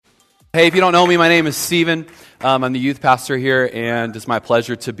Hey, if you don't know me, my name is Steven. I'm the youth pastor here, and it's my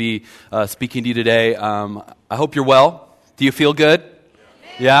pleasure to be speaking to you today. I hope you're well. Do you feel good?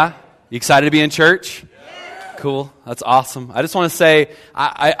 Yeah? You excited to be in church? Cool. That's awesome. I just want to say,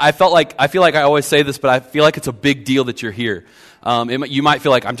 I feel like I always say this, but I feel like it's a big deal that you're here. You might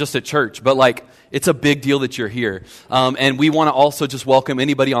feel like I'm just at church, but it's a big deal that you're here. And we want to also just welcome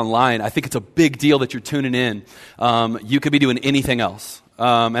anybody online. I think it's a big deal that you're tuning in. You could be doing anything else.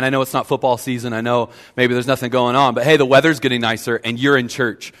 And I know it's not football season. I know maybe there's nothing going on. But hey, the weather's getting nicer, and you're in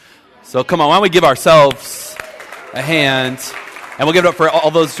church. So come on, why don't we give ourselves a hand? And we'll give it up for all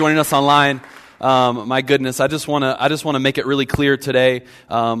those joining us online. My goodness, I just want to make it really clear today,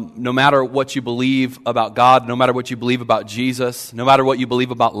 no matter what you believe about God, no matter what you believe about Jesus, no matter what you believe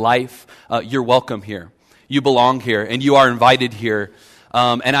about life, you're welcome here. You belong here, and you are invited here.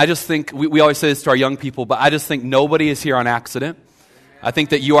 And I just think, we always say this to our young people, but I just think nobody is here on accident. I think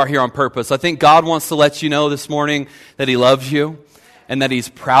that you are here on purpose. I think God wants to let you know this morning that He loves you and that He's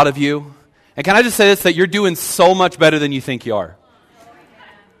proud of you. And can I just say this, that you're doing so much better than you think you are.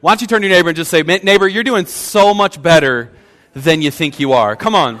 Why don't you turn to your neighbor and just say, neighbor, you're doing so much better than you think you are.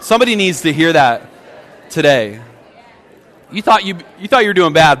 Come on, somebody needs to hear that today. You thought you were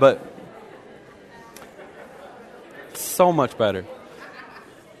doing bad, but so much better.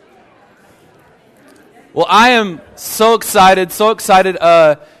 Well, I am so excited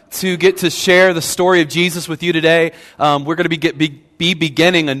to get to share the story of Jesus with you today. We're going to be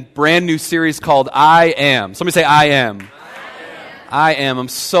beginning a brand new series called I Am. Somebody say, I Am. I am. I'm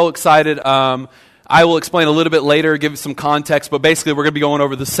so excited. I will explain a little bit later, give you some context, but basically we're going to be going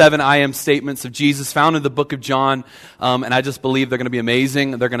over the 7 I Am statements of Jesus found in the book of John, and I just believe they're going to be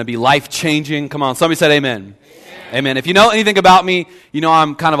amazing. They're going to be life-changing. Come on, somebody said amen. Amen. If you know anything about me, you know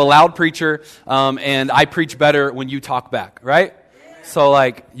I'm kind of a loud preacher, and I preach better when you talk back, right? So,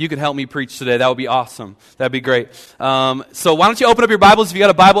 you could help me preach today. That would be awesome. That'd be great. So why don't you open up your Bibles? If you got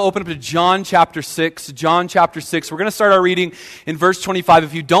a Bible, open up to John chapter 6. John chapter 6. We're going to start our reading in verse 25.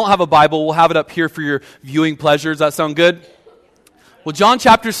 If you don't have a Bible, we'll have it up here for your viewing pleasure. Does that sound good? Well, John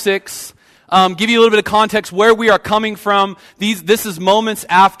chapter 6. Give you a little bit of context where we are coming from. This is moments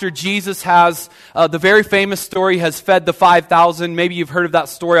after Jesus has, the very famous story, has fed the 5,000. Maybe you've heard of that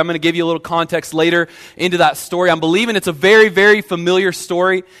story. I'm going to give you a little context later into that story. I'm believing it's a very, very familiar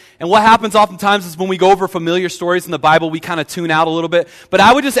story. And what happens oftentimes is when we go over familiar stories in the Bible, we kind of tune out a little bit. But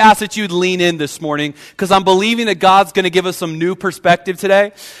I would just ask that you'd lean in this morning, because I'm believing that God's going to give us some new perspective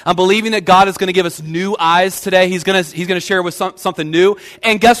today. I'm believing that God is going to give us new eyes today. He's going to share with something new.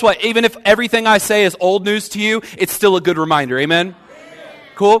 And guess what? Even if everything I say is old news to you, it's still a good reminder. Amen?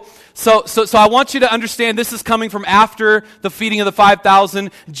 Cool? So I want you to understand this is coming from after the feeding of the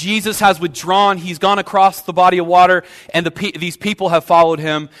 5,000. Jesus has withdrawn. He's gone across the body of water, and these people have followed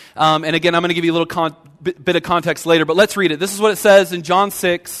him. And again, I'm going to give you a little bit of context later, but let's read it. This is what it says in John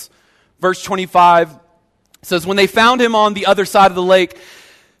 6, verse 25. It says, when they found him on the other side of the lake,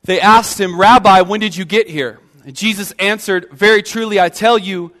 they asked him, Rabbi, when did you get here? And Jesus answered, very truly, I tell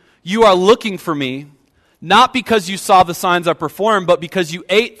you, you are looking for me, not because you saw the signs I performed, but because you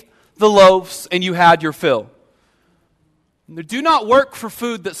ate the loaves and you had your fill. Do not work for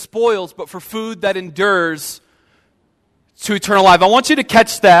food that spoils, but for food that endures to eternal life. I want you to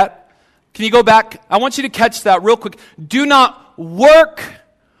catch that. Can you go back? I want you to catch that real quick. Do not work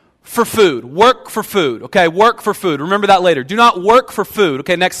for food. Work for food. Okay, work for food. Remember that later. Do not work for food.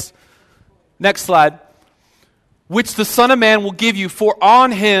 Okay, next slide. Which the Son of Man will give you, for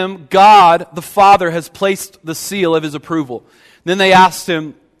on him God the Father has placed the seal of his approval. Then they asked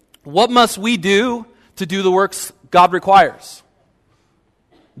him, what must we do to do the works God requires?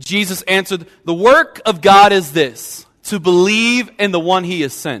 Jesus answered, the work of God is this, to believe in the one he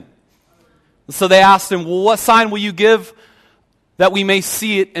has sent. So they asked him, well, what sign will you give that we may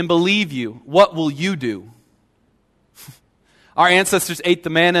see it and believe you? What will you do? Our ancestors ate the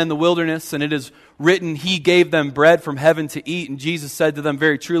manna in the wilderness, and it is written, he gave them bread from heaven to eat. And Jesus said to them,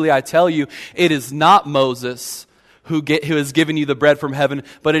 very truly, I tell you, it is not Moses who has given you the bread from heaven,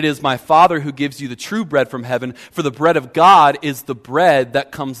 but it is my Father who gives you the true bread from heaven. For the bread of God is the bread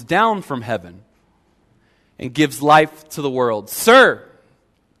that comes down from heaven and gives life to the world. Sir,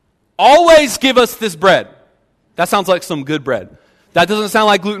 always give us this bread. That sounds like some good bread. That doesn't sound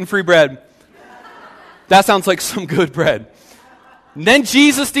like gluten-free bread. That sounds like some good bread. And then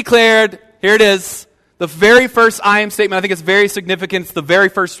Jesus declared, here it is, the very first I am statement. I think it's very significant. It's the very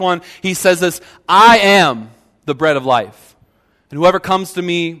first one. He says this, I am the bread of life. And whoever comes to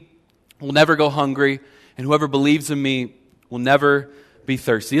me will never go hungry, and whoever believes in me will never be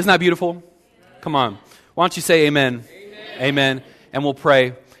thirsty. Isn't that beautiful? Come on. Why don't you say amen? Amen. Amen. And we'll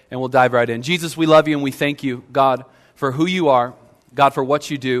pray. and we'll dive right in. Jesus, we love you and we thank you, God, for who you are, God, for what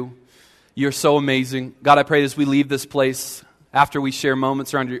you do. You're so amazing. God, I pray as we leave this place, after we share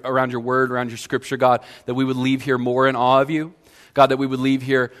moments around your word, around your scripture, God, that we would leave here more in awe of you. God, that we would leave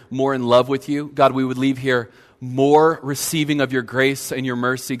here more in love with you. God, we would leave here more receiving of your grace and your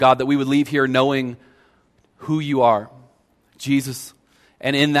mercy. God, that we would leave here knowing who you are, Jesus.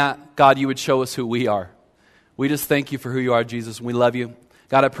 And in that, God, you would show us who we are. We just thank you for who you are, Jesus, and we love you.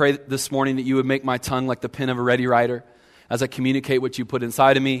 God, I pray this morning that you would make my tongue like the pen of a ready writer as I communicate what you put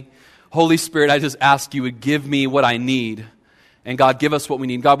inside of me. Holy Spirit, I just ask you would give me what I need. And God, give us what we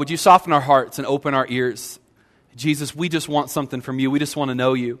need. God, would you soften our hearts and open our ears? Jesus, we just want something from you. We just want to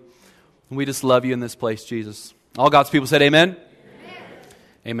know you. And we just love you in this place, Jesus. All God's people said amen? Amen.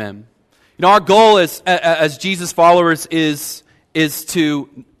 Amen. You know, our goal as Jesus followers is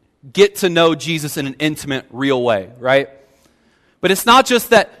to get to know Jesus in an intimate, real way, right? But it's not just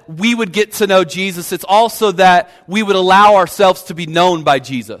that we would get to know Jesus, it's also that we would allow ourselves to be known by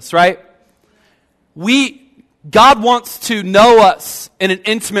Jesus, right? God wants to know us in an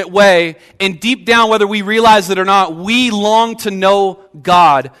intimate way, and deep down, whether we realize it or not, we long to know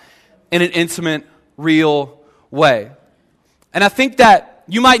God in an intimate, real way. And I think that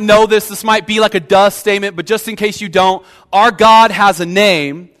you might know this might be like a duh statement, but just in case you don't, our God has a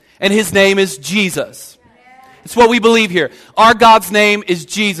name, and his name is Jesus. It's what we believe here. Our God's name is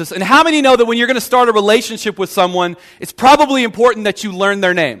Jesus. And how many know that when you're going to start a relationship with someone, it's probably important that you learn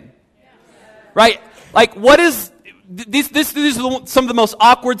their name? Right? Like, what is, these are some of the most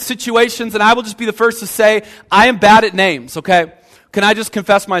awkward situations, and I will just be the first to say, I am bad at names, okay? Can I just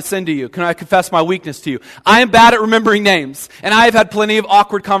confess my sin to you? Can I confess my weakness to you? I am bad at remembering names, and I have had plenty of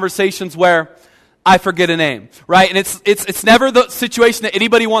awkward conversations where I forget a name, right? And it's never the situation that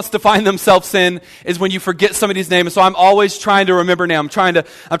anybody wants to find themselves in is when you forget somebody's name. And so I'm always trying to remember names. I'm trying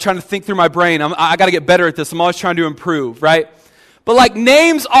to think through my brain. I got to get better at this. I'm always trying to improve, right? But like,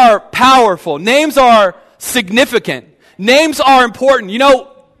 names are powerful. Names are significant. Names are important. You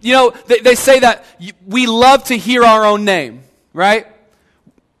know, they say that we love to hear our own name, right?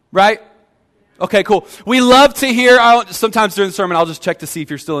 Right? Okay, cool. We love to hear sometimes during the sermon, I'll just check to see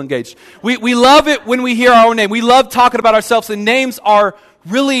if you're still engaged. We love it when we hear our own name. We love talking about ourselves, and names are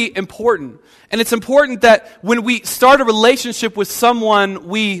really important. And it's important that when we start a relationship with someone,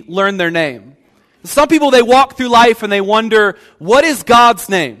 we learn their name. Some people, they walk through life and they wonder, what is God's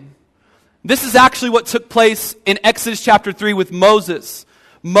name? This is actually what took place in Exodus chapter 3 with Moses.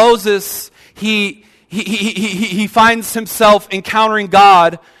 Moses, he finds himself encountering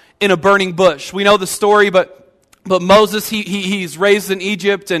God in a burning bush. We know the story, but Moses, he's raised in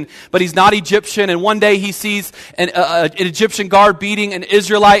Egypt, but he's not Egyptian. And one day he sees an Egyptian guard beating an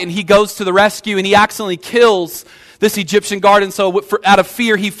Israelite, and he goes to the rescue, and he accidentally kills this Egyptian guard. And so out of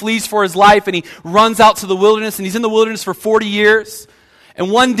fear, he flees for his life, and he runs out to the wilderness, and he's in the wilderness for 40 years.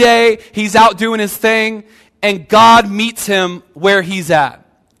 And one day, he's out doing his thing, and God meets him where he's at.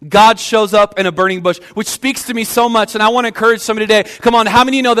 God shows up in a burning bush, which speaks to me so much, and I want to encourage somebody today. Come on, how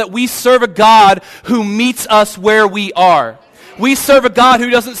many of you know that we serve a God who meets us where we are? We serve a God who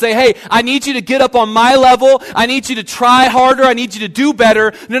doesn't say, hey, I need you to get up on my level. I need you to try harder. I need you to do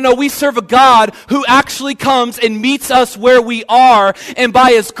better. No, we serve a God who actually comes and meets us where we are, and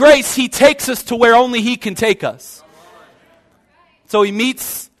by his grace, he takes us to where only he can take us. So he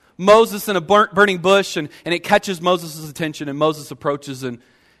meets Moses in a burning bush, and it catches Moses' attention, and Moses approaches, and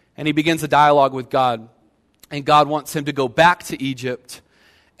he begins a dialogue with God. And God wants him to go back to Egypt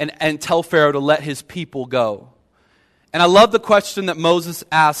and tell Pharaoh to let his people go. And I love the question that Moses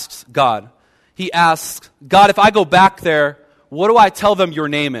asks God. He asks, God, if I go back there, what do I tell them your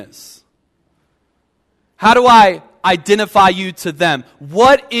name is? How do I identify you to them?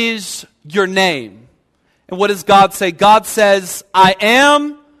 What is your name? And what does God say? God says, I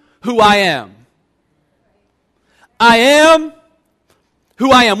am who I am. I am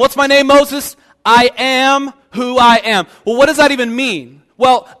who I am. What's my name, Moses? I am who I am. Well, what does that even mean?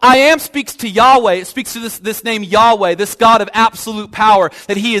 Well, I am speaks to Yahweh. It speaks to this name Yahweh, this God of absolute power,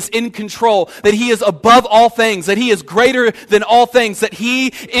 that he is in control, that he is above all things, that he is greater than all things, that he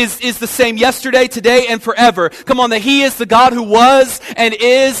is the same yesterday, today, and forever. Come on, that he is the God who was and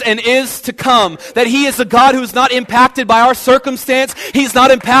is to come. That he is a God who is not impacted by our circumstance. He's not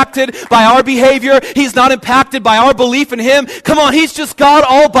impacted by our behavior. He's not impacted by our belief in him. Come on, he's just God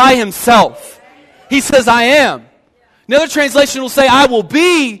all by himself. He says, I am. Another translation will say, I will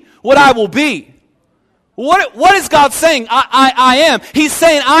be what I will be. What is God saying? I am. He's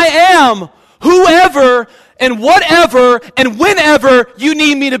saying, I am whoever and whatever and whenever you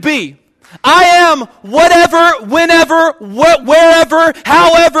need me to be. I am whatever, whenever, wherever,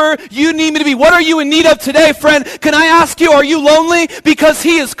 however you need me to be. What are you in need of today, friend? Can I ask you, are you lonely? Because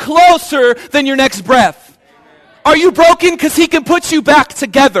he is closer than your next breath. Are you broken? Because he can put you back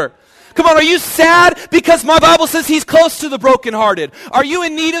together. Come on, are you sad? Because my Bible says he's close to the brokenhearted. Are you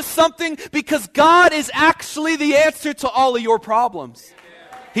in need of something? Because God is actually the answer to all of your problems.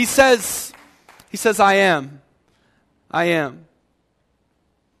 He says, I am. I am.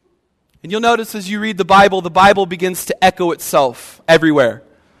 And you'll notice as you read the Bible begins to echo itself everywhere.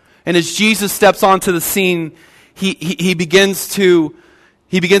 And as Jesus steps onto the scene, he begins to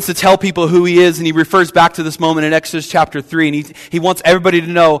tell people who he is, and he refers back to this moment in Exodus chapter 3, and he wants everybody to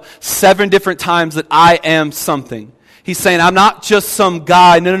know 7 different times that I am something. He's saying, I'm not just some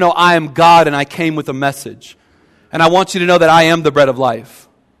guy. No, I am God, and I came with a message. And I want you to know that I am the bread of life,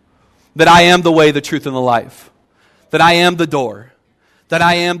 that I am the way, the truth, and the life, that I am the door, that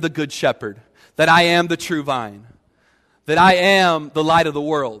I am the good shepherd, that I am the true vine, that I am the light of the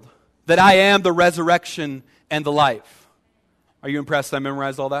world, that I am the resurrection and the life. Are you impressed I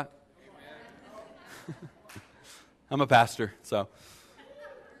memorized all that? I'm a pastor, so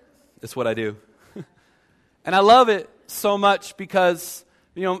it's what I do. And I love it so much because,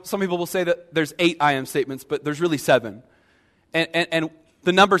 some people will say that there's 8 I am statements, but there's really 7. And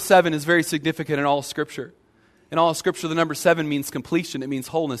the number 7 is very significant in all of Scripture. In all of Scripture, the number 7 means completion. It means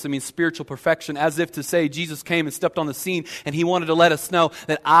wholeness. It means spiritual perfection, as if to say Jesus came and stepped on the scene and he wanted to let us know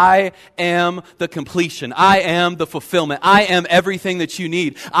that I am the completion. I am the fulfillment. I am everything that you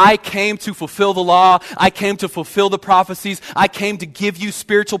need. I came to fulfill the law. I came to fulfill the prophecies. I came to give you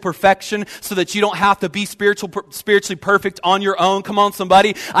spiritual perfection so that you don't have to be spiritually perfect on your own. Come on,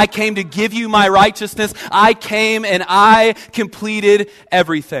 somebody. I came to give you my righteousness. I came and I completed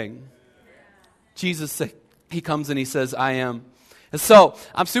everything. Jesus said, he comes and he says, I am. And so,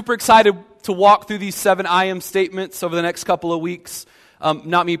 I'm super excited to walk through these 7 I am statements over the next couple of weeks.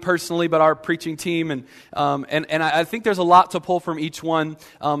 Not me personally, but our preaching team. And I think there's a lot to pull from each one.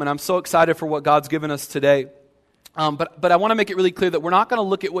 And I'm so excited for what God's given us today. But I want to make it really clear that we're not going to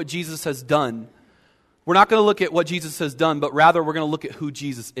look at what Jesus has done. We're not going to look at what Jesus has done, but rather we're going to look at who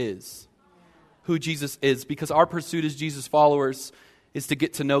Jesus is. Who Jesus is. Because our pursuit as Jesus followers is to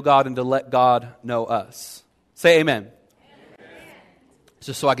get to know God and to let God know us. Say amen. Amen.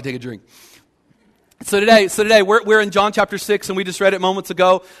 Just so I can take a drink. So today we're in John chapter 6, and we just read it moments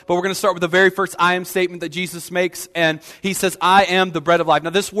ago, but we're going to start with the very first I am statement that Jesus makes, and he says, I am the bread of life.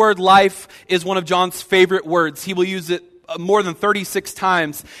 Now this word life is one of John's favorite words. He will use it more than 36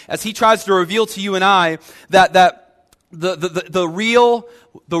 times as he tries to reveal to you and I that the real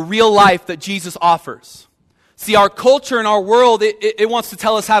life that Jesus offers. See, our culture and our world, it wants to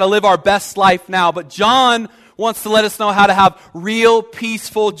tell us how to live our best life now, but John wants to let us know how to have real,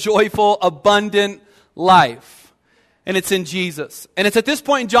 peaceful, joyful, abundant life. And it's in Jesus. And it's at this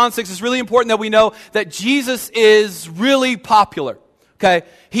point in John 6, it's really important that we know that Jesus is really popular. Okay?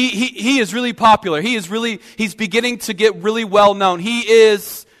 He is really popular. He's beginning to get really well known. He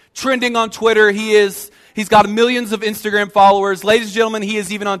is trending on Twitter. He's got millions of Instagram followers. Ladies and gentlemen, he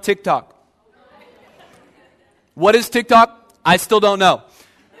is even on TikTok. What is TikTok? I still don't know.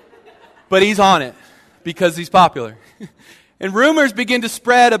 But he's on it because he's popular. And rumors begin to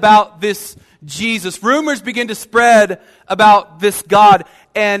spread about this Jesus. Rumors begin to spread about this God.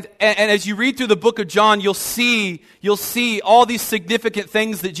 And as you read through the book of John, you'll see all these significant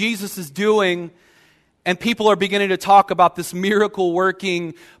things that Jesus is doing. And people are beginning to talk about this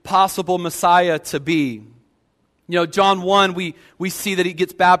miracle-working, possible Messiah to be. John 1, we see that he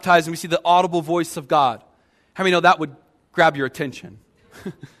gets baptized and we see the audible voice of God. How many know that would grab your attention?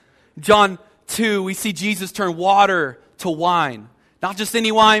 John 2, we see Jesus turn water to wine. Not just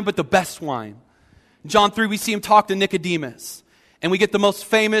any wine, but the best wine. John 3, we see him talk to Nicodemus. And we get the most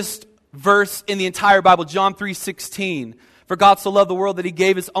famous verse in the entire Bible, John 3:16. For God so loved the world that he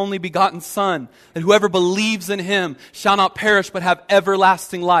gave his only begotten Son, that whoever believes in him shall not perish but have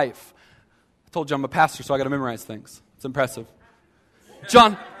everlasting life. I told you I'm a pastor, so I got to memorize things. It's impressive.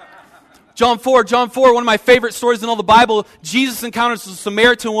 John 4, one of my favorite stories in all the Bible, Jesus encounters a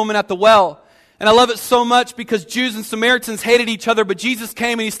Samaritan woman at the well. And I love it so much because Jews and Samaritans hated each other, but Jesus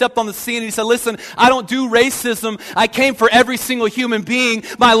came and he stepped on the scene and he said, listen, I don't do racism. I came for every single human being.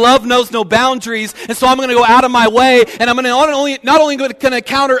 My love knows no boundaries. And so I'm going to go out of my way and I'm going to not only going to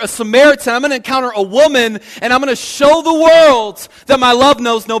encounter a Samaritan, I'm going to encounter a woman and I'm going to show the world that my love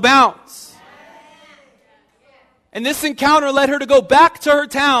knows no bounds. And this encounter led her to go back to her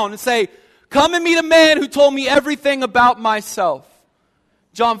town and say, come and meet a man who told me everything about myself.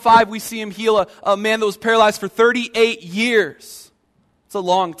 John 5, we see him heal a man that was paralyzed for 38 years. It's a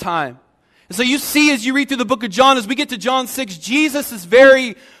long time. And so you see as you read through the book of John, as we get to John 6, Jesus is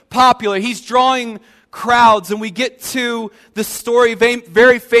very popular. He's drawing crowds, and we get to the story,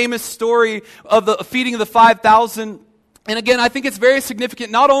 very famous story of the feeding of the 5,000. And again, I think it's very significant.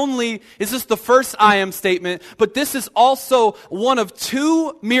 Not only is this the first I am statement, but this is also one of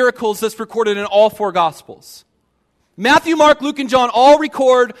two miracles that's recorded in all four Gospels. Matthew, Mark, Luke, and John all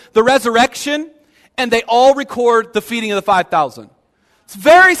record the resurrection, and they all record the feeding of the 5,000. It's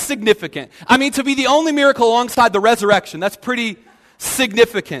very significant. I mean, to be the only miracle alongside the resurrection, that's pretty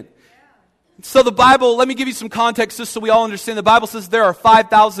significant. So the Bible, let me give you some context just so we all understand. The Bible says there are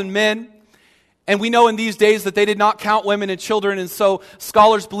 5,000 men. And we know in these days that they did not count women and children, and so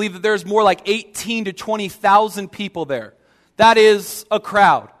scholars believe that there's more like 18 to 20,000 people there. That is a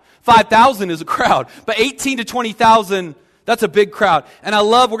crowd. 5,000 is a crowd, but 18 to 20,000, that's a big crowd. And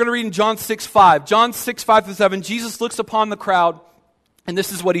we're going to read in John 6:5. John 6:5-7, Jesus looks upon the crowd, and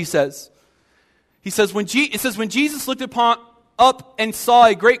this is what he says. He says, when Jesus looked up and saw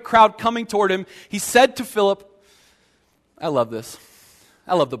a great crowd coming toward him, he said to Philip, I love this.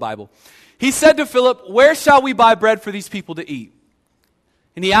 I love the Bible. He said to Philip, where shall we buy bread for these people to eat?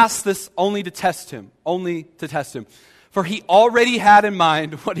 And he asked this only to test him. For he already had in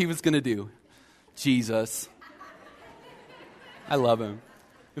mind what he was going to do. Jesus. I love him.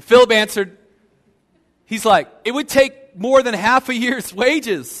 And Philip answered, he's like, it would take more than half a year's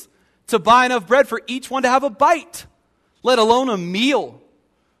wages to buy enough bread for each one to have a bite, let alone a meal.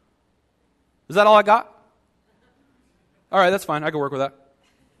 Is that all I got? All right, that's fine. I can work with that.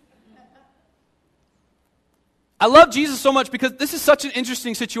 I love Jesus so much because this is such an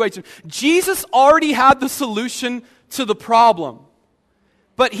interesting situation. Jesus already had the solution to the problem,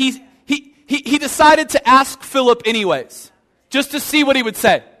 but he decided to ask Philip anyways, just to see what he would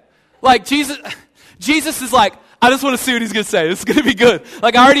say. Like Jesus is like, I just want to see what he's going to say. This is going to be good.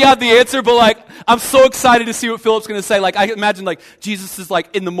 Like I already have the answer, but like I'm so excited to see what Philip's going to say. Like I imagine like Jesus is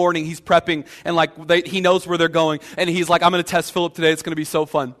like in the morning, he's prepping, and like he knows where they're going, and he's like, I'm going to test Philip today. It's going to be so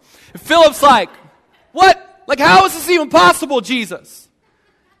fun. And Philip's like, what? Like, how is this even possible, Jesus?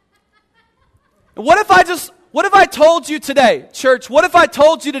 And what if I told you today, church, what if I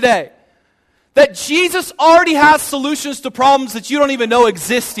told you today that Jesus already has solutions to problems that you don't even know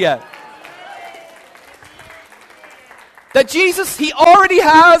exist yet? That Jesus, he already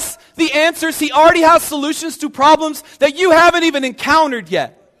has the answers, he already has solutions to problems that you haven't even encountered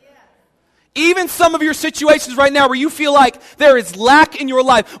yet. Even some of your situations right now where you feel like there is lack in your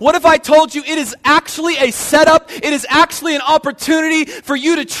life. What if I told you it is actually a setup, it is actually an opportunity for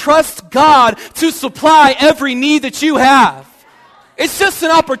you to trust God to supply every need that you have? It's just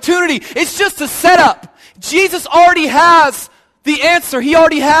an opportunity. It's just a setup. Jesus already has the answer. He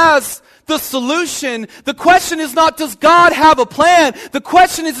already has the solution. The question is not, does God have a plan? The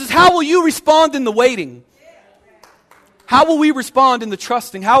question is how will you respond in the waiting? How will we respond in the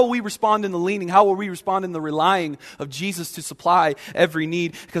trusting? How will we respond in the leaning? How will we respond in the relying of Jesus to supply every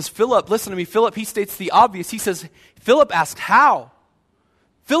need? Because Philip, listen to me, Philip, he states the obvious. He says, Philip asked how.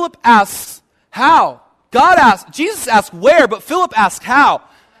 Philip asks how. Jesus asked where, but Philip asked how.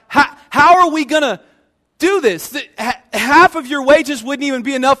 How are we going to do this? Half of your wages wouldn't even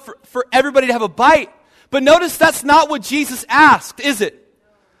be enough for everybody to have a bite. But notice that's not what Jesus asked, is it?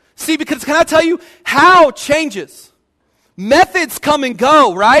 See, because can I tell you, how changes. Methods come and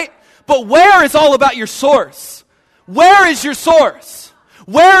go, right? But where is all about your source? Where is your source?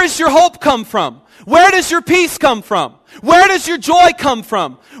 Where does your hope come from? Where does your peace come from? Where does your joy come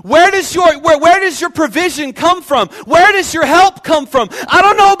from? Where does your provision come from? Where does your help come from? I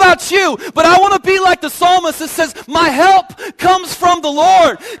don't know about you, but I want to be like the psalmist that says, my help comes from the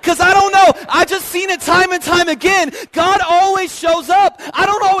Lord. Because I don't know, I've just seen it time and time again. God always shows up. I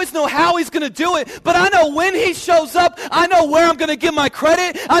don't always know how he's going to do it, but I know when he shows up, I know where I'm going to give my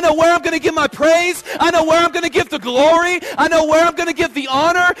credit. I know where I'm going to give my praise. I know where I'm going to give the glory. I know where I'm going to give the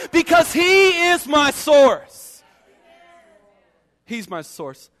honor, because he is my source. He's my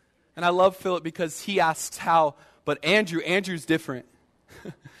source. And I love Philip because he asks how, but Andrew's different.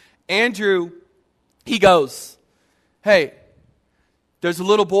 Andrew, he goes, hey, there's a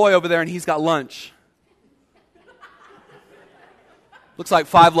little boy over there and he's got lunch. Looks like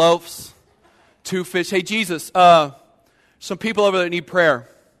 5 loaves, 2 fish. Hey, Jesus, some people over there need prayer.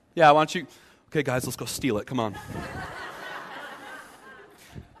 Yeah, why don't you? Okay, guys, let's go steal it. Come on.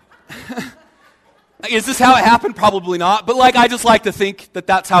 Is this how it happened? Probably not. But I just like to think that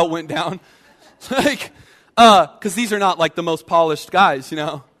that's how it went down. Because these are not the most polished guys, you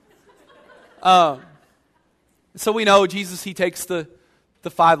know. So we know Jesus, he takes the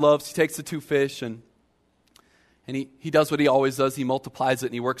 5 loaves, he takes the 2 fish, and he does what he always does. He multiplies it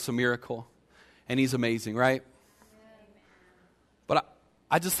and he works a miracle. and he's amazing, right? But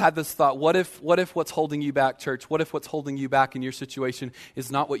I just had this thought, what if what's holding you back, church? What if what's holding you back in your situation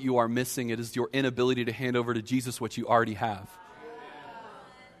is not what you are missing, it is your inability to hand over to Jesus what you already have?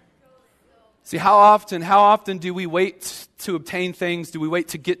 See, how often do we wait to obtain things? Do we wait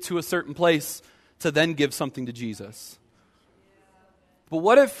to get to a certain place to then give something to Jesus? But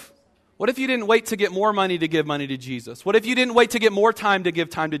what if you didn't wait to get more money to give money to Jesus? What if you didn't wait to get more time to give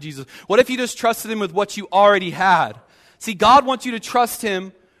time to Jesus? What if you just trusted him with what you already had? See, God wants you to trust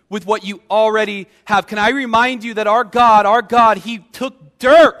him with what you already have. Can I remind you that our God, he took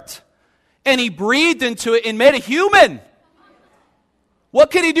dirt and he breathed into it and made a human. What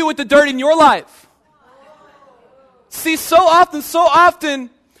can he do with the dirt in your life? See, so often,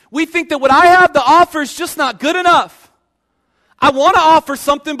 we think that what I have to offer is just not good enough. I want to offer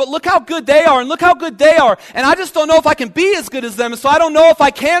something, but look how good they are, and look how good they are. And I just don't know if I can be as good as them, and so I don't know if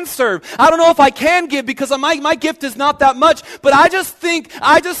I can serve. I don't know if I can give because my gift is not that much. But I just think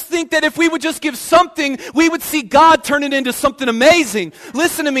that if we would just give something, we would see God turn it into something amazing.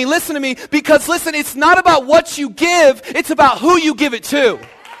 Listen to me, because listen, it's not about what you give, it's about who you give it to.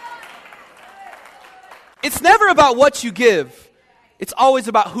 It's never about what you give. It's always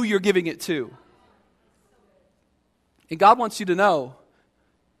about who you're giving it to. And God wants you to know,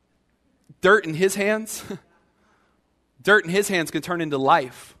 dirt in his hands can turn into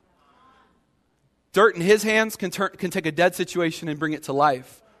life. Dirt in his hands can take a dead situation and bring it to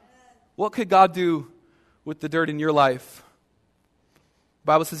life. What could God do with the dirt in your life? The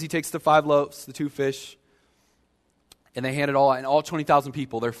Bible says he takes the 5 loaves, the 2 fish, and they hand it all out, and all 20,000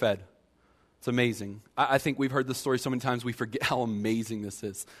 people, they're fed. It's amazing. I think we've heard this story so many times we forget how amazing this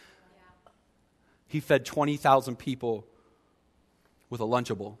is. He fed 20,000 people with a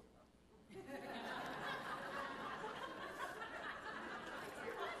Lunchable.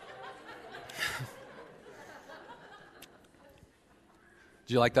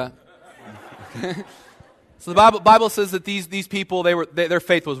 Did you like that? So the Bible says that these people, their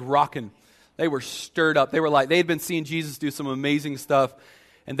faith was rocking. They were stirred up. They had been seeing Jesus do some amazing stuff,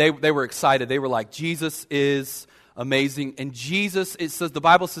 and they were excited. They were like, Jesus is amazing. And Jesus, the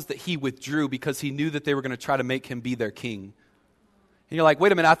Bible says that he withdrew because he knew that they were going to try to make him be their king. And you're like,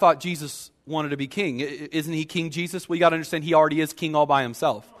 wait a minute, I thought Jesus wanted to be king. Isn't he King Jesus? Well, you got to understand he already is king all by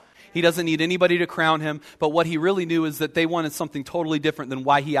himself. He doesn't need anybody to crown him. But what he really knew is that they wanted something totally different than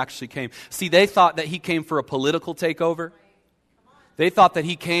why he actually came. See, they thought that he came for a political takeover. They thought that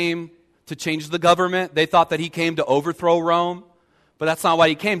he came to change the government. They thought that he came to overthrow Rome. But that's not why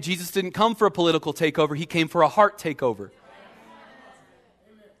he came. Jesus didn't come for a political takeover. He came for a heart takeover.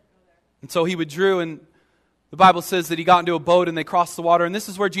 And so he withdrew, and the Bible says that he got into a boat and they crossed the water. And this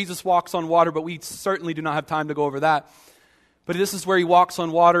is where Jesus walks on water, but we certainly do not have time to go over that. But this is where he walks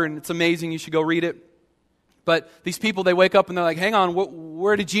on water, and it's amazing. You should go read it. But these people, they wake up and they're like, hang on,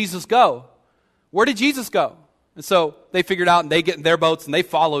 where did Jesus go? Where did Jesus go? And so they figured out, and they get in their boats and they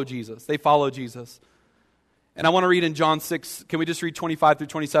follow Jesus. They follow Jesus. And I want to read in John 6. Can we just read 25 through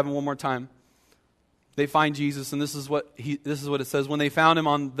 27 one more time? They find Jesus, and this is what it says. When they found him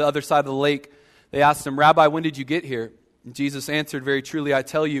on the other side of the lake, they asked him, Rabbi, when did you get here? And Jesus answered, very truly, I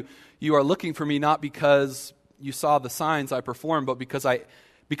tell you, you are looking for me not because you saw the signs I performed, but because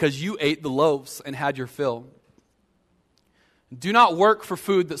you ate the loaves and had your fill. Do not work for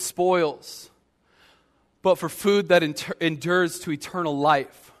food that spoils, but for food that endures to eternal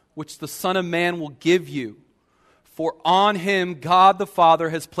life, which the Son of Man will give you. For on him God the Father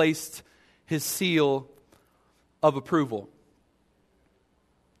has placed his seal of approval.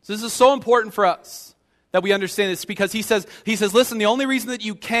 So this is so important for us that we understand this, because he says, listen, the only reason that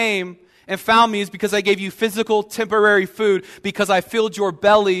you came and found me is because I gave you physical, temporary food, because I filled your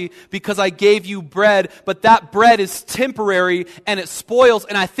belly, because I gave you bread, but that bread is temporary and it spoils,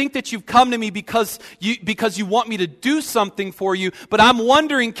 and I think that you've come to me because you want me to do something for you, but I'm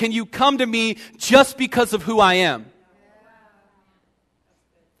wondering, can you come to me just because of who I am?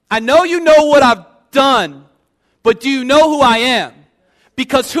 I know you know what I've done, but do you know who I am?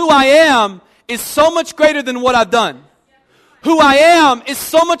 Because who I am is so much greater than what I've done. Who I am is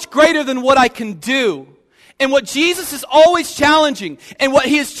so much greater than what I can do. And what Jesus is always challenging, and what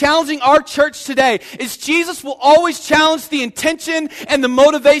he is challenging our church today, is Jesus will always challenge the intention and the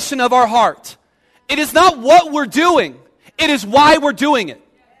motivation of our heart. It is not what we're doing, it is why we're doing it.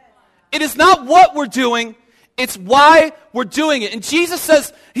 It is not what we're doing, it's why we're doing it. And Jesus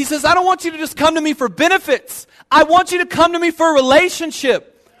says, he says, I don't want you to just come to me for benefits. I want you to come to me for a relationship.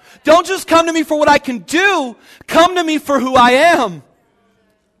 Don't just come to me for what I can do. Come to me for who I am.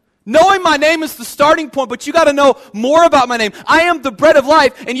 Knowing my name is the starting point, but you got to know more about my name. I am the bread of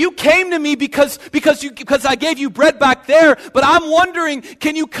life, and you came to me because I gave you bread back there. But I'm wondering,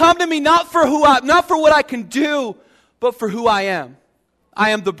 can you come to me not for what I can do, but for who I am? I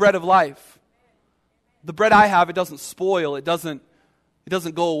am the bread of life. The bread I have, it doesn't spoil. It doesn't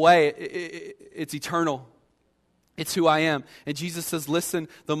go away. It's eternal. It's who I am. And Jesus says, listen,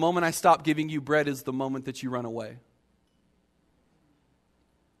 the moment I stop giving you bread is the moment that you run away.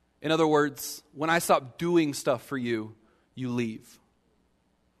 In other words, when I stop doing stuff for you, you leave.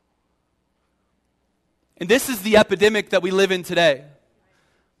 And this is the epidemic that we live in today.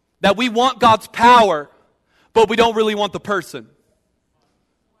 That we want God's power, but we don't really want the person.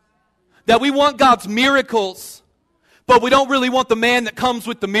 That we want God's miracles, but we don't really want the man that comes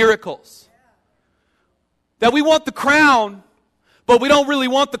with the miracles. That we want the crown, but we don't really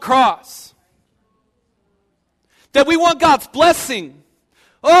want the cross. That we want God's blessing.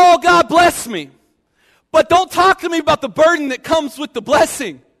 Oh, God bless me. But don't talk to me about the burden that comes with the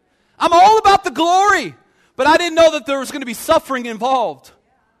blessing. I'm all about the glory, but I didn't know that there was going to be suffering involved.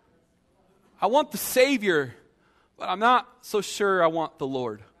 I want the Savior, but I'm not so sure I want the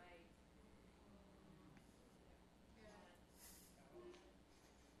Lord.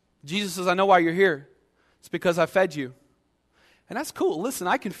 Jesus says, I know why you're here. It's because I fed you. And that's cool. Listen,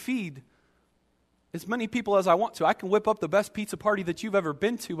 I can feed as many people as I want to. I can whip up the best pizza party that you've ever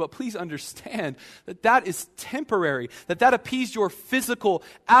been to, but please understand that is temporary, that appeased your physical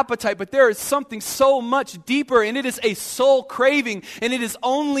appetite, but there is something so much deeper, and it is a soul craving, and it is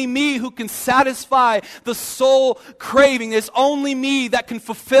only me who can satisfy the soul craving. It's only me that can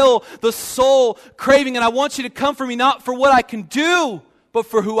fulfill the soul craving, and I want you to come for me not for what I can do, but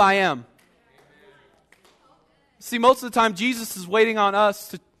for who I am. See, most of the time, Jesus is waiting on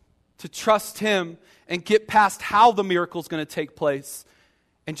us to trust Him and get past how the miracle is going to take place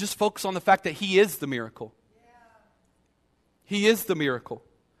and just focus on the fact that He is the miracle. He is the miracle.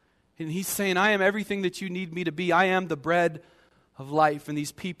 And He's saying, I am everything that you need me to be. I am the bread of life. And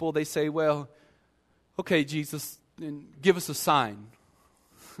these people, they say, well, okay, Jesus, give us a sign.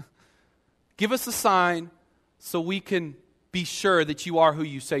 Give us a sign so we can be sure that you are who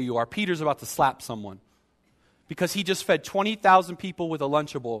you say you are. Peter's about to slap someone because he just fed 20,000 people with a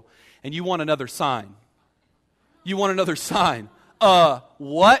Lunchable, and you want another sign. You want another sign.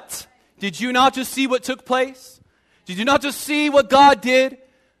 What? Did you not just see what took place? Did you not just see what God did?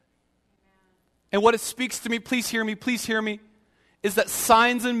 And what it speaks to me, please hear me, is that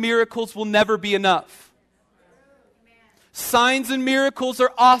signs and miracles will never be enough. Signs and miracles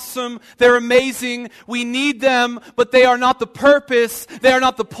are awesome. They're amazing. We need them, but they are not the purpose. They are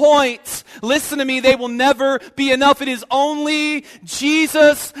not the point. Listen to me, they will never be enough. It is only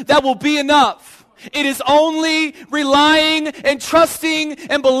Jesus that will be enough. It is only relying and trusting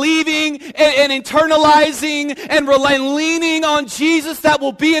and believing and internalizing and leaning on Jesus that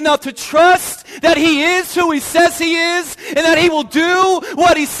will be enough to trust that He is who He says He is and that He will do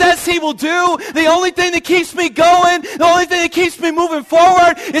what He says He will do. The only thing that keeps me going, the only thing that keeps me moving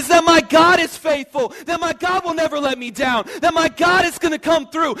forward is that my God is faithful, that my God will never let me down, that my God is going to come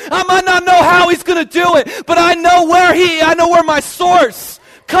through. I might not know how He's going to do it, but I know where my source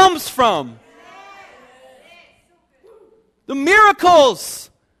comes from. The miracles,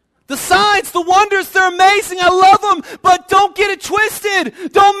 the signs, the wonders, they're amazing. I love them, but don't get it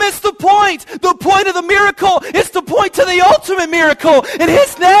twisted. Don't miss the point. The point of the miracle is to point to the ultimate miracle, and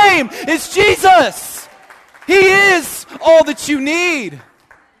His name is Jesus. He is all that you need.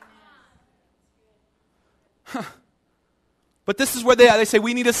 But this is where they say,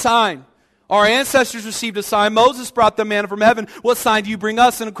 we need a sign. Our ancestors received a sign. Moses brought them manna from heaven. What sign do you bring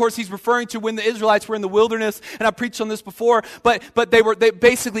us? And of course, he's referring to when the Israelites were in the wilderness. And I preached on this before. But they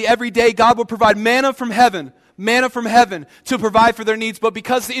basically every day God would provide manna from heaven to provide for their needs. But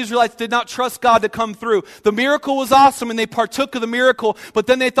because the Israelites did not trust God to come through, the miracle was awesome and they partook of the miracle. But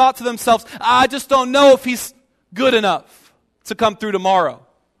then they thought to themselves, I just don't know if He's good enough to come through tomorrow.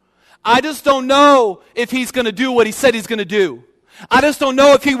 I just don't know if He's going to do what He said He's going to do. I just don't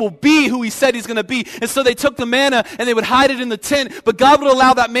know if He will be who He said He's going to be. And so they took the manna and they would hide it in the tent. But God would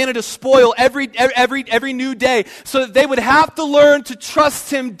allow that manna to spoil every new day, so that they would have to learn to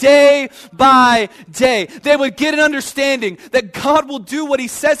trust Him day by day. They would get an understanding that God will do what He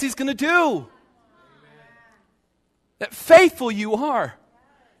says He's going to do. That faithful you are.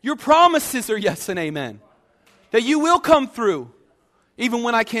 Your promises are yes and amen. That you will come through. Even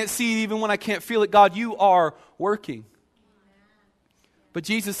when I can't see it, even when I can't feel it, God, you are working. But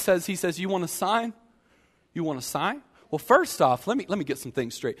Jesus says, He says, you want a sign? You want a sign? Well, first off, let me get some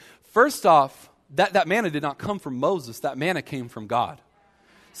things straight. First off, that manna did not come from Moses. That manna came from God.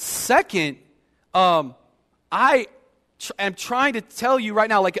 Second, I am trying to tell you right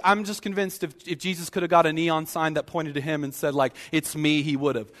now, like, I'm just convinced if Jesus could have got a neon sign that pointed to him and said, like, it's me, he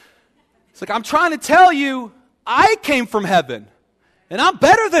would have. It's like, I'm trying to tell you, I came from heaven, and I'm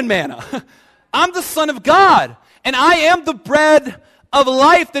better than manna. I'm the Son of God, and I am the bread of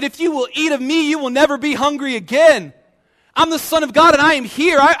life, that if you will eat of me, you will never be hungry again. I'm the Son of God, and I am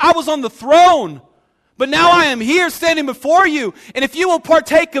here. I was on the throne, but now I am here standing before you. And if you will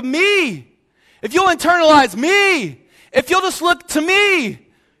partake of me, if you'll internalize me, if you'll just look to me,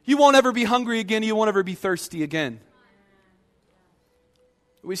 you won't ever be hungry again. You won't ever be thirsty again.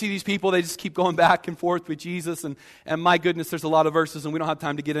 We see these people, they just keep going back and forth with Jesus. And my goodness, there's a lot of verses, and we don't have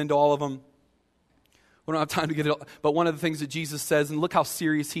time to get into all of them. We don't have time to get it all. But one of the things that Jesus says, and look how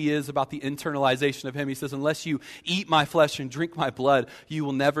serious he is about the internalization of him. He says, unless you eat my flesh and drink my blood, you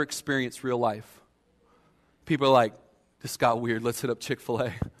will never experience real life. People are like, this got weird. Let's hit up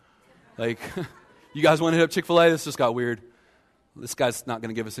Chick-fil-A. Like, you guys want to hit up Chick-fil-A? This just got weird. This guy's not going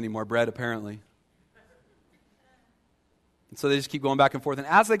to give us any more bread, apparently. And so they just keep going back and forth. And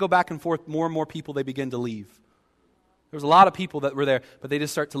as they go back and forth, more and more people, they begin to leave. There's a lot of people that were there, but they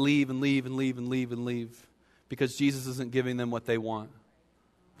just start to leave and leave and leave and leave and leave because Jesus isn't giving them what they want.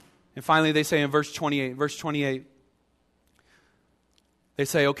 And finally they say in verse 28, they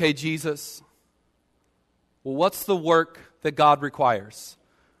say, okay, Jesus, well, what's the work that God requires?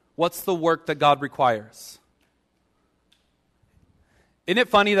 What's the work that God requires? Isn't it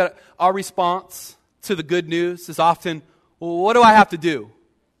funny that our response to the good news is often, well, what do I have to do?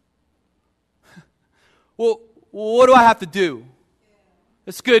 Well, what do I have to do?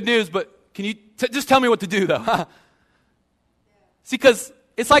 It's good news, but can you just tell me what to do, though? See, because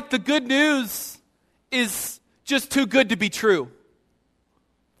it's like the good news is just too good to be true.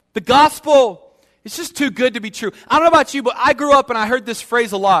 The gospel is just too good to be true. I don't know about you, but I grew up and I heard this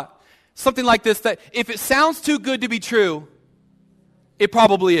phrase a lot. Something like this, that if it sounds too good to be true, it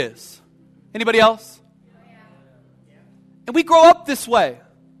probably is. Anybody else? And we grow up this way.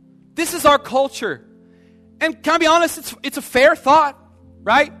 This is our culture. And can I be honest, it's a fair thought,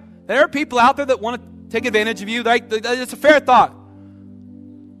 right? There are people out there that want to take advantage of you, right? It's a fair thought.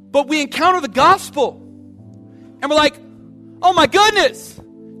 But we encounter the gospel, and we're like, oh my goodness,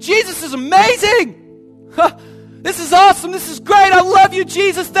 Jesus is amazing. This is awesome. This is great. I love you,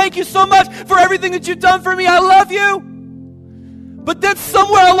 Jesus. Thank you so much for everything that you've done for me. I love you. But then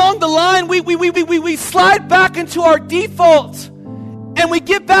somewhere along the line, we slide back into our default. And we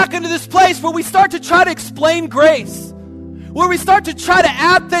get back into this place where we start to try to explain grace. Where we start to try to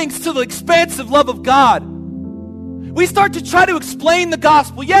add things to the expansive love of God. We start to try to explain the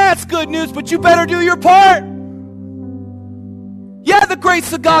gospel. Yeah, it's good news, but you better do your part. Yeah, the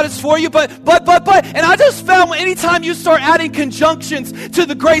grace of God is for you, but. And I just found anytime you start adding conjunctions to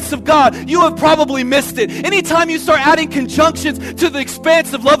the grace of God, you have probably missed it. Anytime you start adding conjunctions to the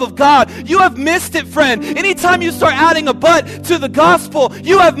expansive love of God, you have missed it, friend. Anytime you start adding a but to the gospel,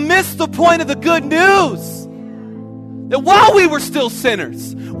 you have missed the point of the good news. That while we were still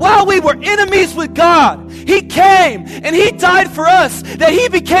sinners, while we were enemies with God, He came and He died for us, that He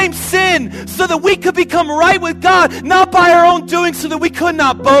became sin so that we could become right with God, not by our own doing so that we could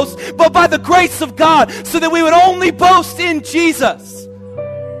not boast, but by the grace of God so that we would only boast in Jesus.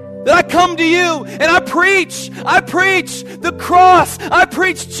 That I come to you and I preach the cross, I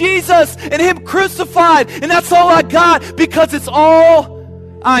preach Jesus and Him crucified, and that's all I got because it's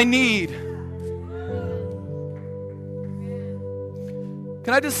all I need.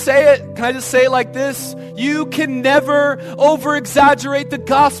 Can I just say it? Can I just say it like this? You can never over-exaggerate the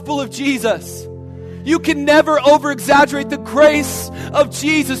gospel of Jesus. You can never over-exaggerate the grace of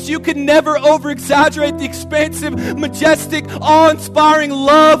Jesus. You can never over-exaggerate the expansive, majestic, awe-inspiring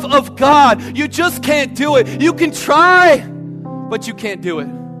love of God. You just can't do it. You can try, but you can't do it.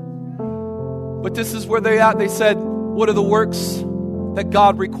 But this is where they're at. They said, what are the works that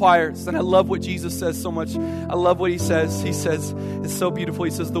God requires? And I love what Jesus says so much. I love what He says. He says, it's so beautiful.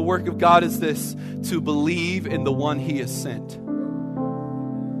 He says, the work of God is this, to believe in the one He has sent.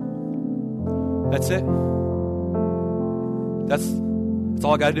 That's it. That's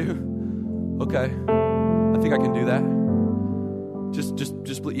all I got to do. Okay. I think I can do that.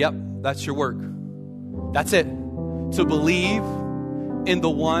 Just yep, that's your work. That's it. To believe in the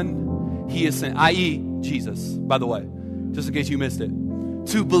one He has sent, i.e. Jesus, by the way, just in case you missed it.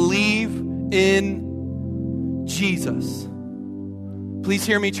 To believe in Jesus. Please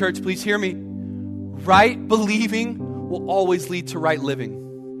hear me, church. Please hear me. Right believing will always lead to right living.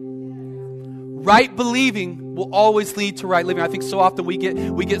 Right believing will always lead to right living. I think so often we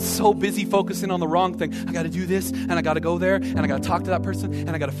get so busy focusing on the wrong thing. I got to do this, and I got to go there, and I got to talk to that person,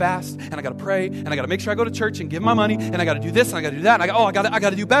 and I got to fast, and I got to pray, and I got to make sure I go to church and give my money, and I got to do this, and I got to do that, and I got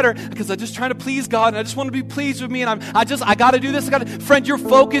to do better because I'm just trying to please God, and I just want to be pleased with me, and I got to do this. Friend, your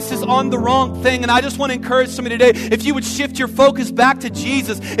focus is on the wrong thing, and I just want to encourage somebody today, if you would shift your focus back to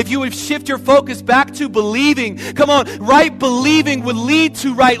Jesus, if you would shift your focus back to believing, come on, right believing would lead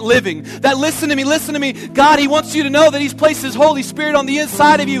to right living. That listen to me, God, He wants you to know that He's placed His Holy Spirit on the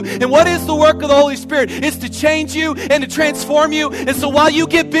inside of you. And what is the work of the Holy Spirit? It's to change you and to transform you. And so while you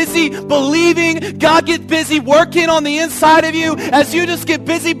get busy believing, God gets busy working on the inside of you. As you just get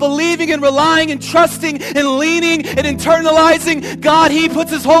busy believing and relying and trusting and leaning and internalizing, God, He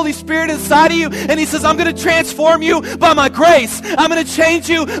puts His Holy Spirit inside of you. And He says, I'm going to transform you by my grace. I'm going to change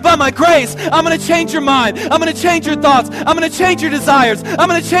you by my grace. I'm going to change your mind. I'm going to change your thoughts. I'm going to change your desires. I'm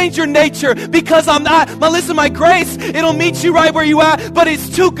going to change your nature because my grace, it'll meet you right where you at, but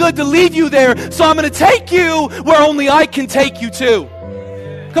it's too good to leave you there. So I'm going to take you where only I can take you to.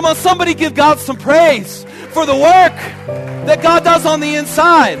 Come on, somebody give God some praise for the work that God does on the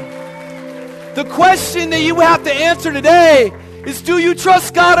inside. The question that you have to answer today is, do you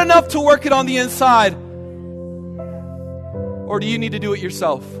trust God enough to work it on the inside? Or do you need to do it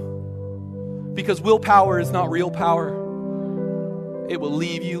yourself? Because willpower is not real power. It will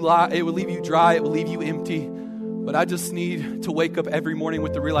leave you dry. It will leave you empty. But I just need to wake up every morning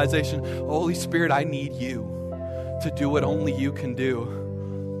with the realization, Holy Spirit, I need you to do what only you can do.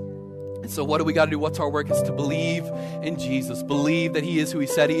 And so what do we got to do? What's our work? It's to believe in Jesus. Believe that He is who He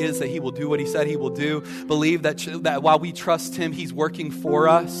said He is, that He will do what He said He will do. Believe that while we trust Him, He's working for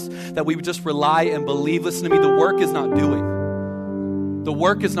us, that we would just rely and believe. Listen to me, the work is not doing. The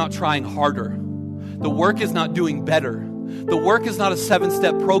work is not trying harder. The work is not doing better. The work is not a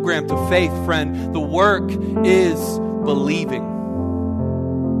 7-step program to faith, friend. The work is believing.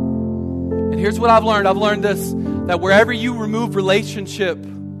 And here's what I've learned. I've learned this, that wherever you remove relationship,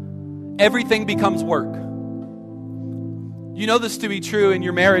 everything becomes work. You know this to be true in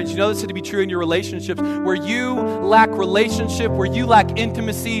your marriage. You know this to be true in your relationships. Where you lack relationship, where you lack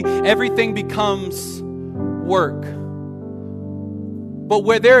intimacy, everything becomes work. But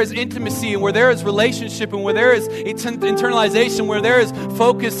where there is intimacy and where there is relationship and where there is internalization, where there is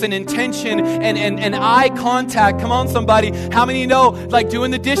focus and intention and eye contact, come on somebody, how many know like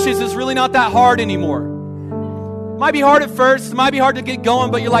doing the dishes is really not that hard anymore? It might be hard at first, it might be hard to get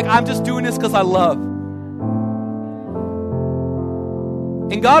going, but you're like, I'm just doing this because I love.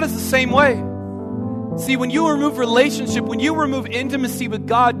 And God is the same way. See, when you remove relationship, when you remove intimacy with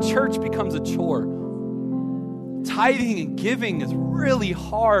God, church becomes a chore. Tithing and giving is really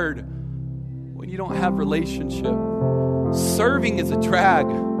hard when you don't have relationship. Serving is a drag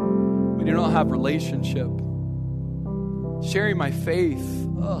when you don't have relationship. Sharing my faith,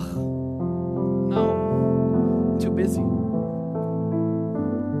 no, I'm too busy.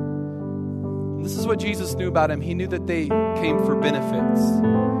 And this is what Jesus knew about him. He knew that they came for benefits.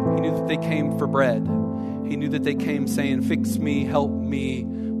 He knew that they came for bread. He knew that they came saying, fix me, help me,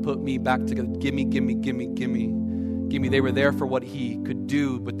 put me back together. Gimme. They were there for what he could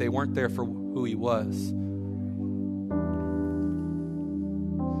do, but they weren't there for who he was.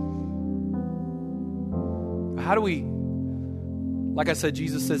 How do we, like I said,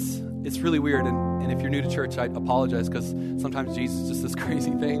 Jesus says, it's really weird, and if you're new to church, I apologize, because sometimes Jesus just says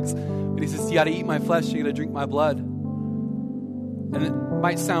crazy things. But he says, you got to eat my flesh, you got to drink my blood. And it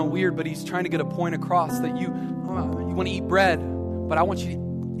might sound weird, but he's trying to get a point across that you want to eat bread, but I want you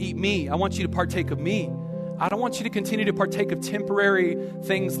to eat me. I want you to partake of me. I don't want you to continue to partake of temporary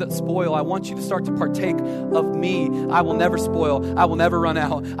things that spoil. I want you to start to partake of me. I will never spoil. I will never run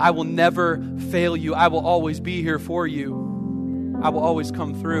out. I will never fail you. I will always be here for you. I will always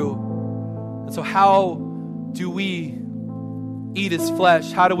come through. And so how do we eat his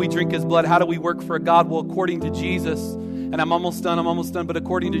flesh? How do we drink his blood? How do we work for a God? Well, according to Jesus, and I'm almost done, but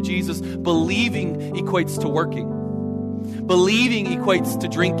according to Jesus, believing equates to working. Believing equates to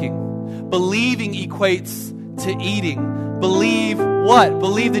drinking. Believing equates to eating. Believe what?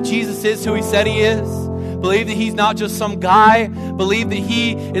 Believe that Jesus is who he said he is. Believe that he's not just some guy. Believe that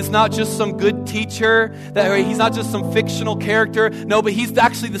he is not just some good teacher. That he's not just some fictional character. No, but he's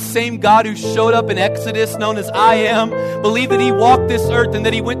actually the same God who showed up in Exodus, known as I Am. Believe that he walked this earth and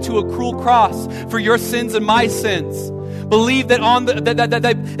that he went to a cruel cross for your sins and my sins. Believe that on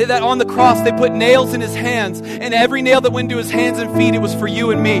the cross they put nails in his hands, and every nail that went into his hands and feet, it was for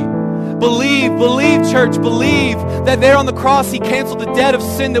you and me. Believe, church, believe that there on the cross he canceled the debt of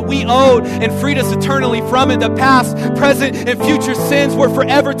sin that we owed and freed us eternally from it. The past, present, and future sins were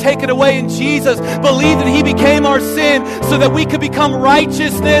forever taken away in Jesus. Believe that He became our sin so that we could become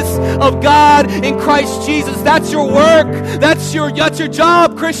righteousness of God in Christ Jesus. That's your work. That's your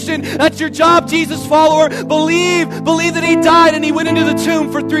job, Christian. That's your job, Jesus follower. Believe that He died and He went into the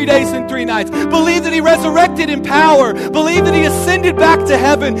tomb for 3 days and 3 nights. Believe that He resurrected in power. Believe that He ascended back to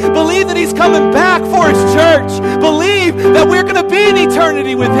heaven. Believe that He's coming back for His church. Believe that we're going to be in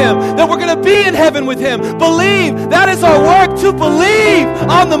eternity with Him, that we're going to be in heaven with Him. Believe. That is our work, to believe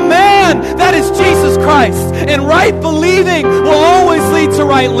on the man that is Jesus Christ. And right believing will always lead to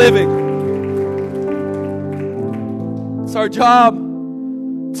right living. It's our job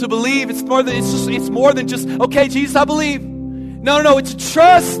to believe. It's more than just, okay, Jesus, I believe. No, it's a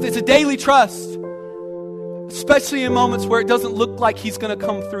trust. It's a daily trust. Especially in moments where it doesn't look like He's going to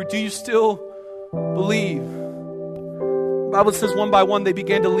come through. Do you still believe? The Bible says one by one they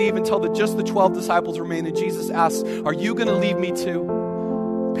began to leave until just the 12 disciples remained. And Jesus asks, are you going to leave me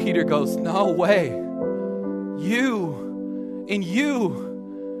too? Peter goes, no way. In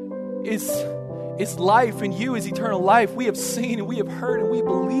you is life, and you is eternal life. We have seen and we have heard and we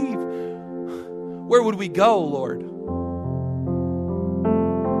believe. Where would we go, Lord?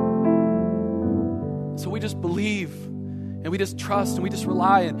 So we just believe and we just trust and we just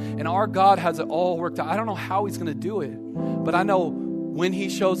rely, and our God has it all worked out. I don't know how He's going to do it, but I know when He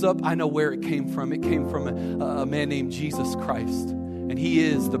shows up, I know where it came from. It came from a man named Jesus Christ, and He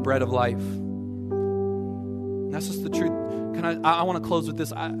is the bread of life. And that's just the truth. I want to close with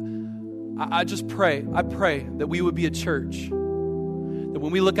this. I just pray. I pray that we would be a church that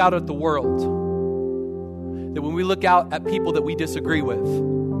when we look out at the world, that when we look out at people that we disagree with,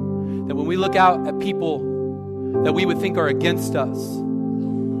 that when we look out at people that we would think are against us,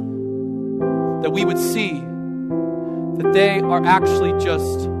 that we would see that they are actually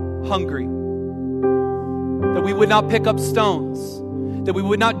just hungry, that we would not pick up stones, that we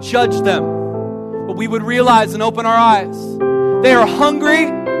would not judge them, but we would realize and open our eyes. They are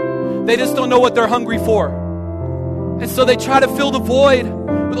hungry. They just don't know what they're hungry for. And so they try to fill the void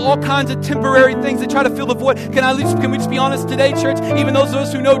with all kinds of temporary things. They try to fill the void. Can we just be honest today, church? Even those of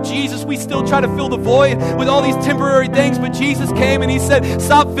us who know Jesus, we still try to fill the void with all these temporary things. But Jesus came and He said,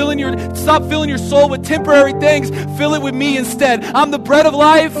 stop filling your soul with temporary things. Fill it with me instead. I'm the bread of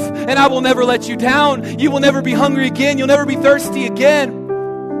life, and I will never let you down. You will never be hungry again. You'll never be thirsty again.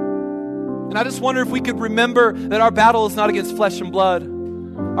 And I just wonder if we could remember that our battle is not against flesh and blood.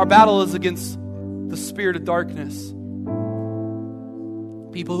 Our battle is against the spirit of darkness.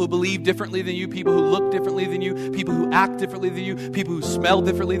 People who believe differently than you, people who look differently than you, people who act differently than you, people who smell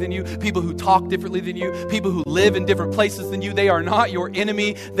differently than you, people who talk differently than you, people who live in different places than you. They are not your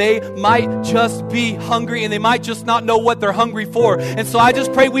enemy. They might just be hungry, and they might just not know what they're hungry for. And so I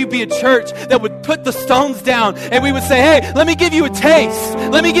just pray we'd be a church that would put the stones down, and we would say, hey, let me give you a taste.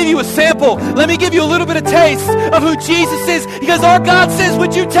 Let me give you a sample. Let me give you a little bit of taste of who Jesus is, because our God says,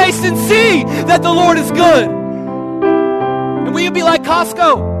 would you taste and see that the Lord is good? And we would be like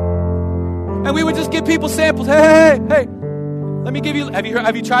Costco, and we would just give people samples. Hey, let me give you. Have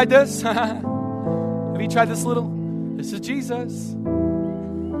you tried this? Have you tried this little? This is Jesus.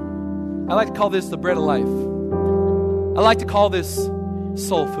 I like to call this the bread of life. I like to call this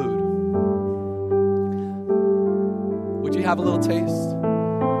soul food. Would you have a little taste?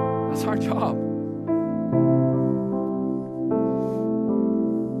 That's our job.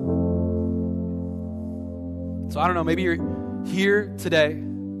 So I don't know, maybe you're here today.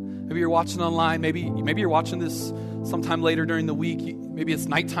 Maybe you're watching online. Maybe you're watching this sometime later during the week. Maybe it's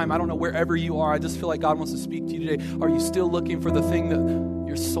nighttime. I don't know, wherever you are. I just feel like God wants to speak to you today. Are you still looking for the thing that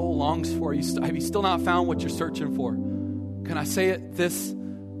your soul longs for? Have you still not found what you're searching for? Can I say it this?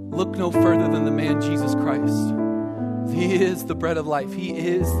 Look no further than the man Jesus Christ. He is the bread of life. He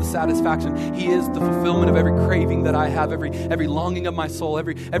is the satisfaction. He is the fulfillment of every craving that I have, every longing of my soul,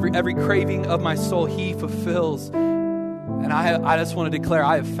 every craving of my soul. He fulfills. And I just want to declare,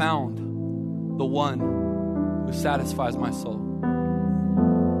 I have found the one who satisfies my soul.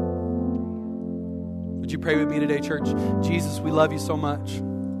 Would you pray with me today, church? Jesus, we love you so much.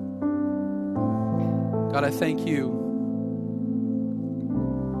 God, I thank you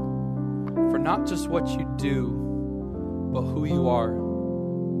for not just what you do, but who you are.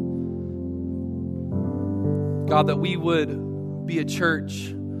 God, that we would be a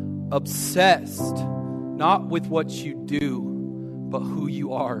church obsessed, not with what you do, but who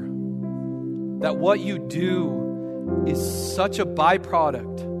you are. That what you do is such a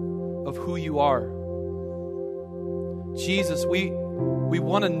byproduct of who you are. Jesus, we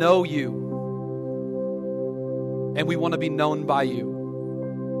want to know you, and we want to be known by you.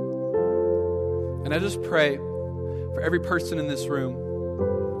 And I just pray for every person in this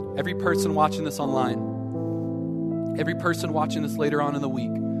room, every person watching this online, every person watching this later on in the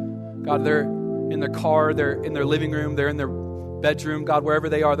week. God, they're in their car, they're in their living room, they're in their bedroom, God, wherever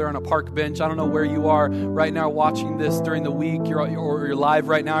they are, they're on a park bench. I don't know where you are right now watching this during the week, you're live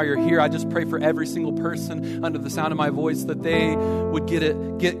right now, you're here. I just pray for every single person under the sound of my voice that they would get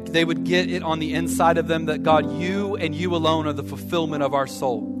it on the inside of them that, God, you and you alone are the fulfillment of our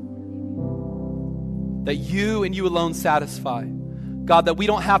soul. That you and you alone satisfy. God, that we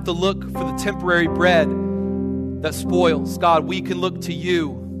don't have to look for the temporary bread that spoils. God, we can look to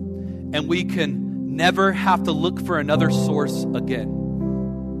you and we can never have to look for another source again.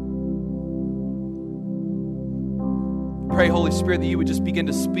 Pray, Holy Spirit, that you would just begin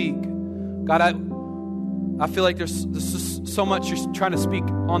to speak. God, I feel like there's so much you're trying to speak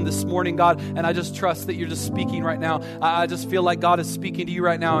on this morning, God, and I just trust that you're just speaking right now. I just feel like God is speaking to you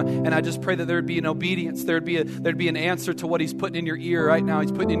right now, and I just pray that there would be an obedience, there'd be an answer to what he's putting in your ear right now,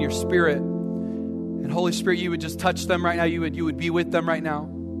 he's putting in your spirit. And Holy Spirit, you would just touch them right now, you would be with them right now.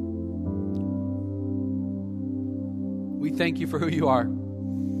 We thank you for who you are.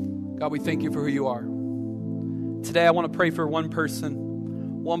 God, we thank you for who you are. Today I want to pray for one person.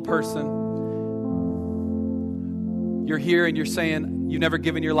 You're here and you're saying you've never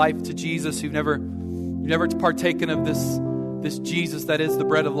given your life to Jesus. You've never partaken of this Jesus that is the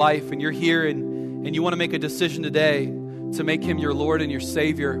bread of life. And you're here and you want to make a decision today to make him your Lord and your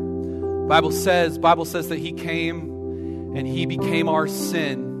Savior. Bible says that he came and he became our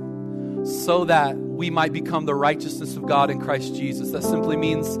sin so that we might become the righteousness of God in Christ Jesus. That simply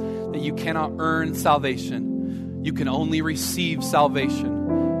means that you cannot earn salvation. You can only receive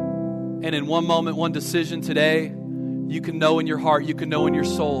salvation. And in one moment, one decision today, you can know in your heart, you can know in your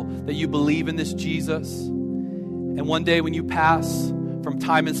soul that you believe in this Jesus. And one day when you pass from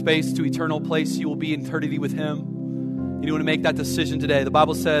time and space to eternal place, you will be in eternity with him. And you want to make that decision today. The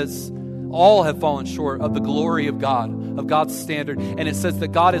Bible says all have fallen short of the glory of God, of God's standard. And it says that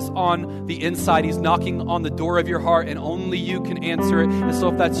God is on the inside. He's knocking on the door of your heart and only you can answer it. And so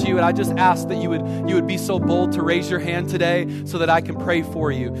if that's you, and I just ask that you would be so bold to raise your hand today so that I can pray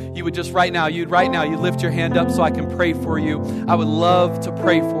for you. You would just right now, you lift your hand up so I can pray for you. I would love to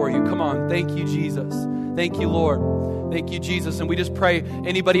pray for you. Come on. Thank you, Jesus. Thank you, Lord. Thank you, Jesus. And we just pray,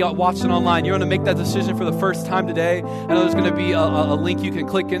 anybody watching online, you want to make that decision for the first time today. I know there's going to be a link you can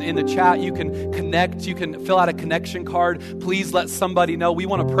click in the chat. You can connect. You can fill out a connection card. Please let somebody know. We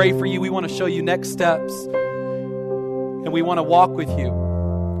want to pray for you. We want to show you next steps. And we want to walk with you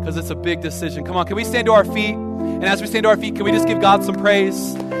because it's a big decision. Come on, can we stand to our feet? And as we stand to our feet, can we just give God some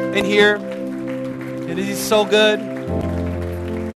praise in here? And he's so good.